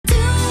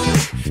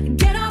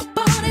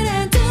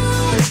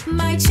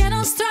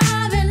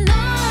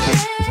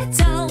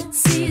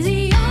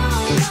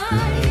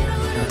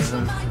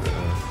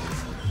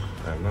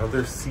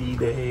another sea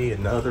day,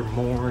 another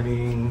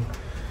morning.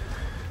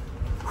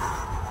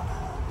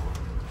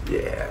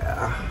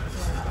 Yeah,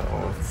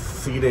 so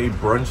sea day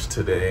brunch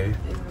today.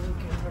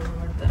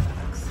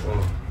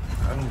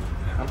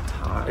 I'm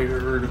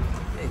tired. Me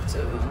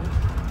too.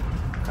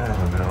 I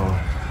don't know.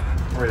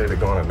 I'm ready to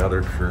go on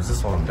another cruise.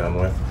 This one I'm done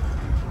with.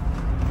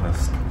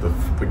 The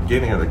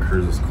beginning of the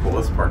cruise was cool.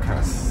 This part kind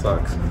of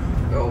sucks.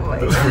 Oh my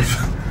gosh.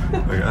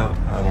 Like,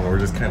 I don't know, we're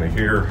just kind of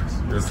here.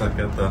 We're just like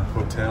at the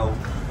hotel.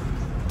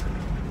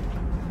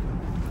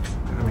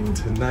 I mean,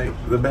 tonight,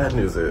 the bad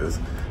news is,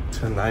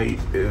 tonight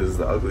is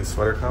the ugly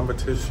sweater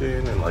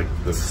competition and like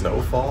the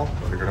snowfall.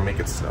 They're gonna make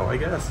it snow, I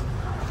guess.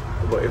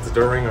 But it's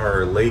during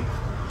our late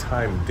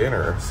time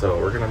dinner, so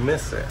we're gonna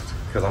miss it.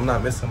 Because I'm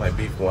not missing my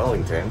beef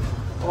Wellington.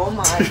 Oh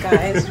my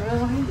guys,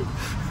 really?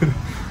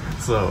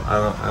 So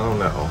I don't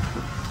know.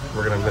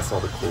 We're gonna miss all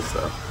the cool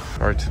stuff.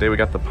 All right, today we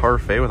got the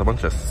parfait with a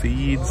bunch of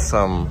seeds,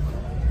 I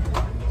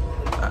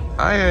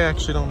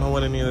actually don't know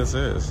what any of this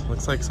is.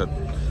 Looks like it's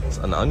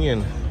an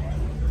onion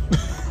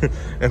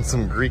and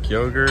some Greek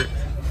yogurt,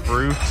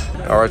 fruit.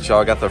 All right,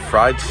 y'all, got the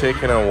fried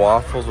chicken and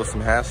waffles with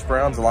some hash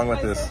browns along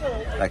with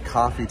that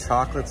coffee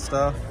chocolate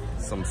stuff,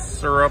 some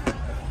syrup,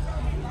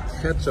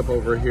 ketchup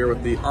over here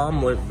with the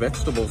omelet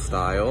vegetable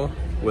style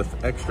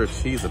with extra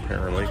cheese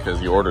apparently because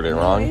you ordered it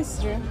wrong. I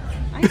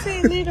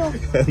say little.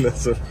 And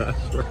that's some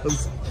hash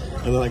browns.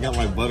 And then I got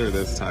my butter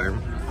this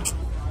time.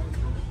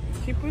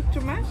 She put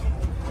too much?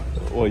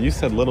 Well, you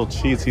said little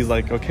cheese. He's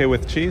like, okay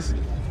with cheese?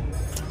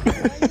 Why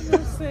did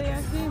you say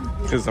I did?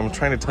 Because I'm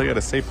trying to tell you how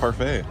to say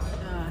parfait.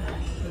 Oh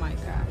my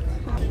God.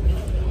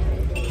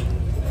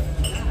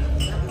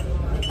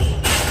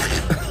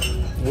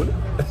 What?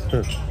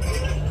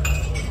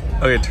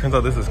 Okay, it turns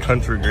out this is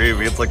country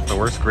gravy. It's like the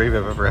worst gravy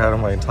I've ever had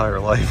in my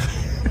entire life.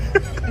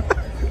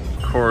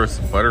 Of course,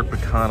 butter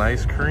pecan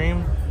ice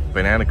cream.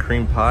 Banana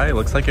cream pie.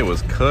 Looks like it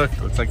was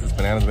cooked. Looks like this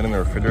banana's been in the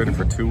refrigerator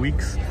for 2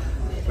 weeks.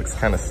 Looks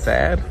kind of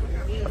sad,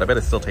 but I bet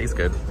it still tastes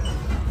good.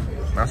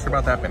 Not sure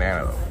about that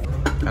banana though.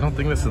 I don't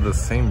think this is the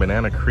same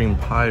banana cream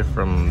pie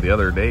from the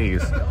other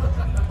days.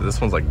 This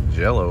one's like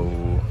Jello.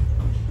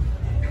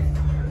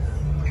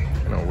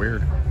 Kind of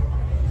weird.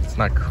 It's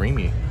not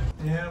creamy.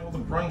 Yeah, well the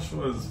brunch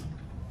was,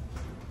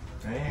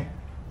 hey,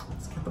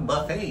 let's get the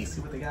buffet,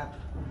 see what they got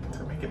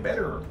to make it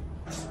better.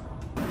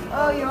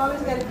 Oh, you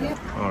always got a gift.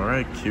 All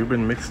right,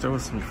 Cuban mixed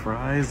with some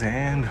fries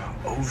and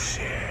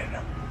ocean.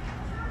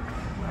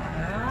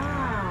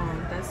 Wow,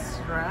 that's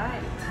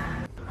right.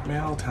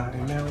 Mail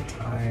time, mail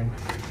time.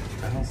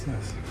 What the hell's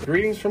this?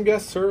 Greetings from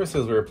guest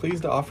services. We're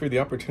pleased to offer you the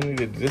opportunity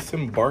to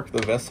disembark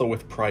the vessel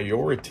with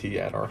priority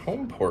at our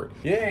home port.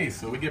 Yay,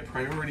 so we get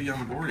priority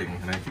on boarding,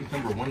 and I think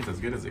number 1 is as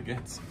good as it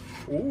gets.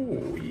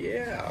 Ooh,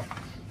 yeah.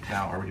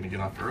 Now, are we gonna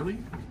get off early?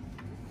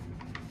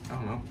 I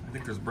don't know. I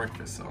think there's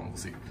breakfast, so we'll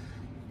see.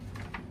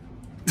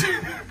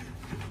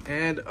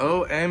 And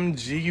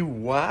OMG,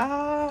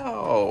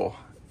 wow.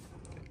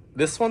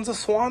 This one's a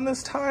swan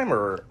this time,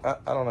 or I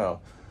don't know.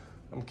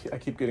 I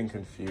keep getting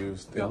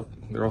confused. They're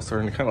all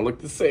starting to kind of look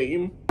the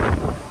same.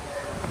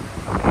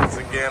 Once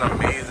again,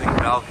 amazing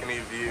balcony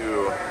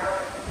view.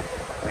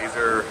 These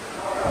are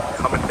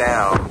coming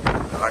down.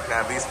 I'm not gonna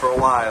have these for a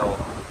while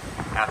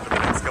after the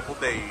next couple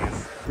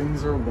days.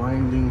 Things are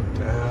winding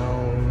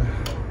down.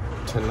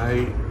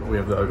 Tonight, we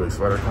have the ugly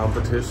sweater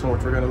competition,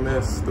 which we're gonna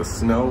miss. The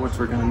snow, which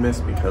we're gonna miss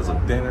because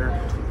of dinner.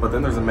 But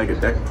then there's a mega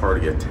deck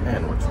party at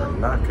 10, which we're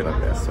not gonna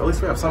miss. So at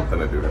least we have something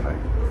to do tonight.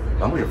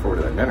 I'm looking forward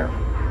to that dinner.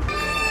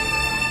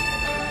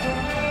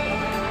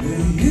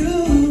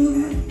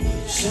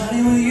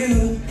 Shining with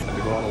you. Had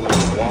to go on a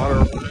little water,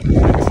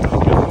 get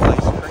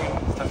ice cream.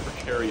 It's time for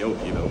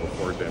karaoke though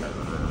before dinner.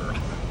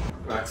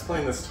 Now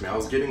explain this to me. I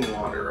was getting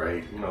water,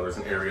 right? You know, there's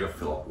an area to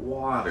fill up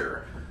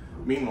water.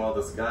 Meanwhile,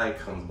 this guy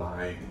comes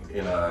by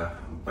in a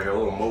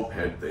little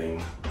moped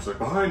thing. It's like,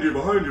 behind you,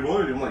 behind you,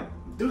 behind you. I'm like,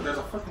 dude, there's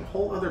a fucking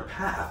whole other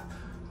path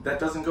that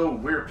doesn't go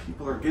where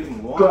people are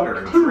getting water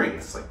and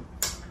drinks. Like,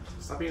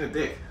 stop being a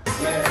dick.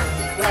 All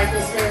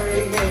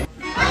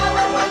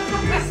I want for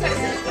Christmas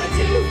is my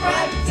 2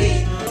 front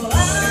teeth.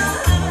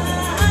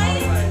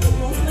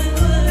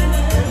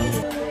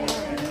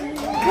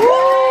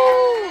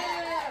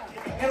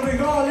 Here we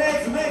go,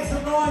 let's make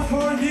some noise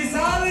for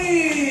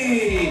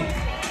Gisali.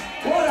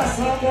 What a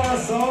song, what a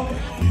song.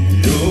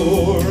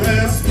 You're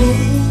as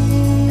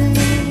smooth.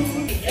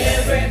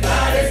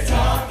 Everybody's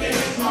talking,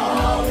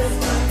 all this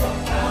time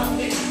from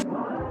me.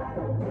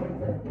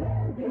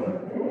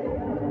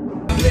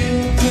 I've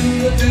been to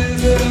the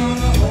desert on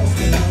a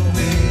ocean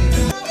away.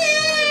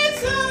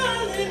 It's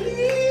all in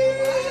me.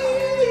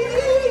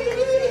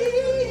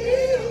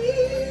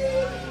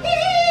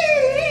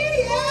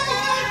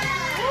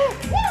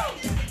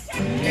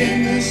 In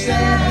the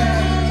shadow.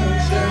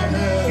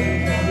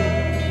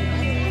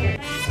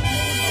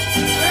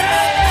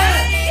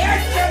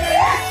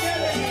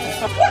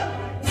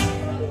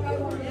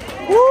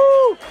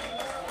 Woo!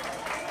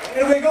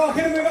 Here we go,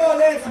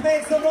 let's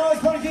make some noise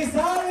for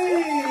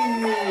Gisali!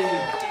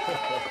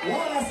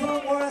 What a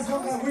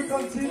song, and we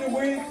continue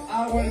with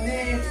our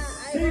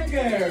next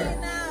singer.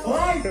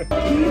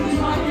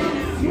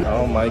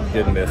 Oh my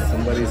goodness,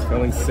 somebody's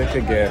feeling sick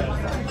again.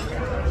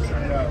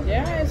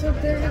 Yeah, it's a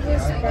terrible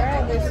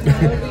spread.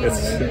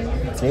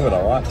 It's moving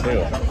a lot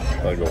too.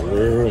 Like a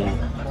room.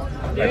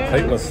 My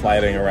plate was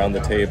sliding around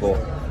the table.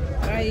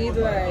 I eat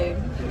like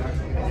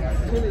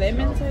 2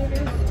 lemons, I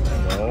guess.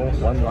 No,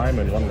 1 lime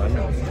and 1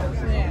 lemon.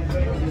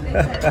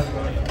 Yeah.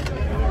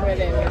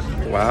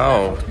 Whatever.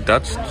 Wow,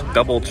 Dutch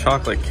double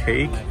chocolate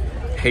cake,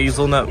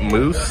 hazelnut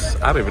mousse.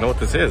 I don't even know what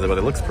this is, but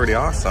it looks pretty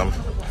awesome.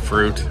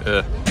 Fruit.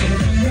 And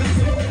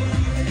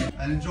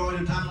enjoy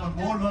the time on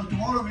board. Well,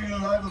 tomorrow we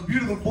arrive on a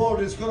beautiful port.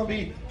 It's going to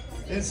be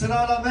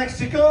Ensenada,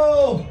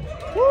 Mexico.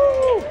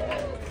 Woo!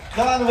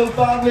 Carnival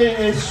family,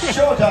 it's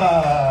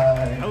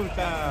showtime.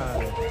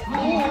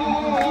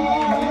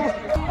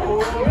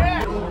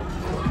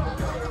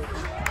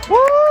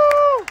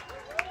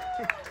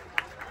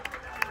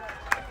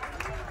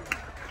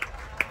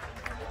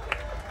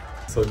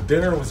 So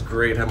dinner was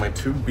great. Had my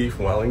 2 beef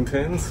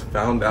Wellingtons.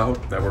 Found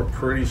out that we're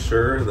pretty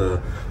sure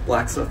the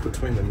black stuff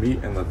between the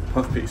meat and the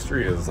puff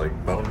pastry is like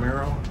bone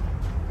marrow.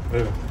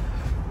 Ugh.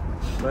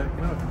 But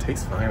you know, it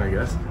tastes fine, I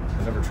guess.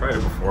 I never tried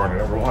it before and I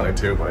never wanted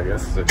to, but I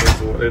guess it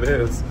is what it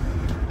is.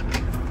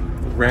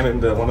 Ran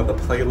into one of the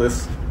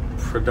Playlist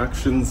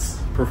Productions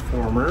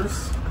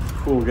performers.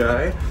 Cool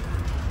guy.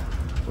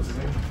 What's his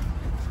name?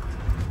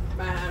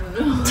 I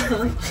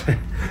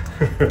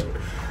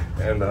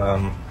don't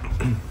know. And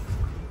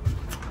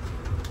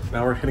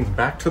now we're heading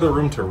back to the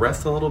room to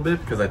rest a little bit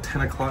because at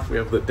 10 o'clock we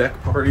have the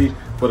deck party.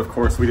 But of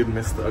course we didn't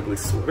miss the ugly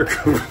sweater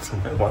competition.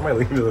 Why am I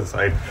leaning to the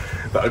side?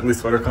 The ugly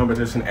sweater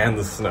competition and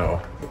the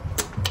snow.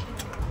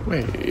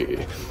 Wait,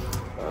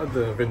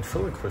 the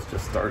ventriloquist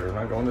just started. Am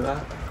I going to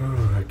that?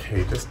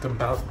 Okay, just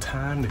about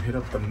time to hit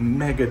up the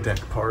mega deck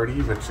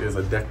party, which is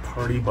a deck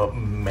party but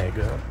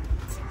mega.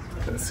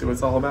 Let's see what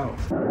it's all about.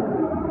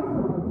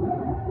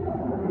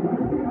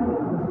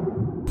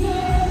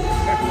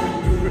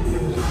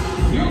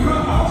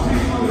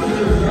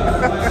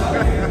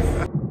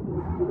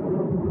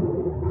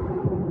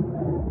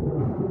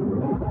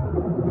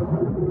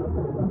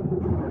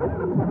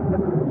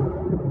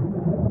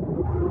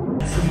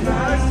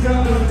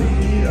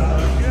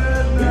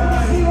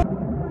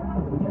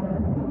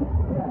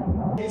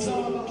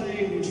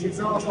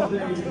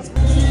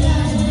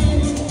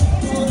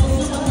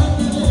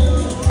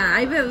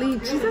 I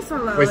believe she's a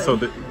solo. Wait, so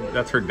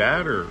that's her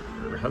dad or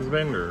her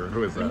husband or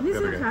who is that? Maybe it's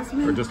her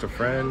classmate. Or just a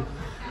friend?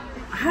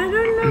 I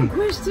don't know.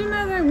 Question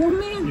other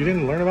woman. You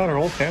didn't learn about her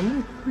whole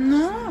family?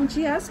 No,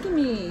 she asking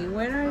me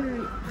where are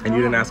you from? And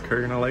you didn't ask her,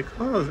 you're not like,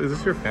 oh, is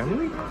this your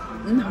family?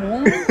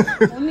 No,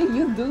 only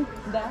you do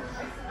that.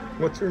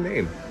 What's your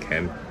name?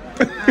 Ken.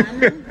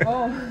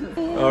 Oh.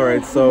 All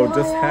right, so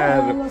just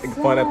had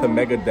fun at the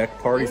mega deck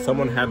party.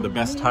 Someone had the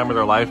best time of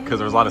their life because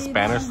there was a lot of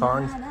Spanish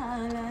songs.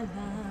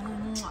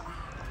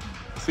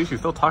 See, she's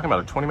still talking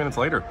about it 20 minutes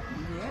later.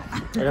 I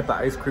got the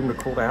ice cream to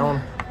cool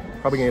down.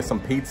 Probably gonna get some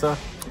pizza.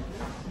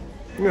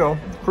 You know,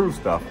 cruise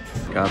stuff.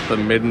 Got the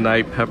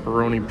midnight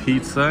pepperoni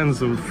pizza and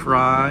some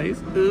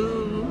fries.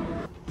 Ooh.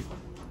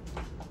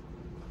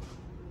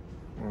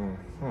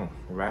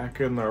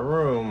 Back in the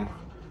room.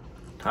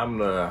 Time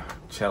to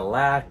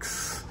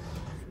chillax.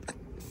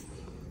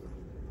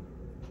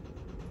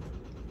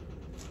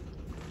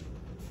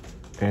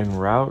 En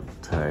route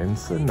to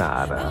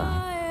Ensenada.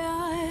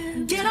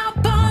 Get up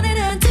on it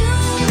and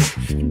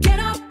do. Get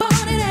up.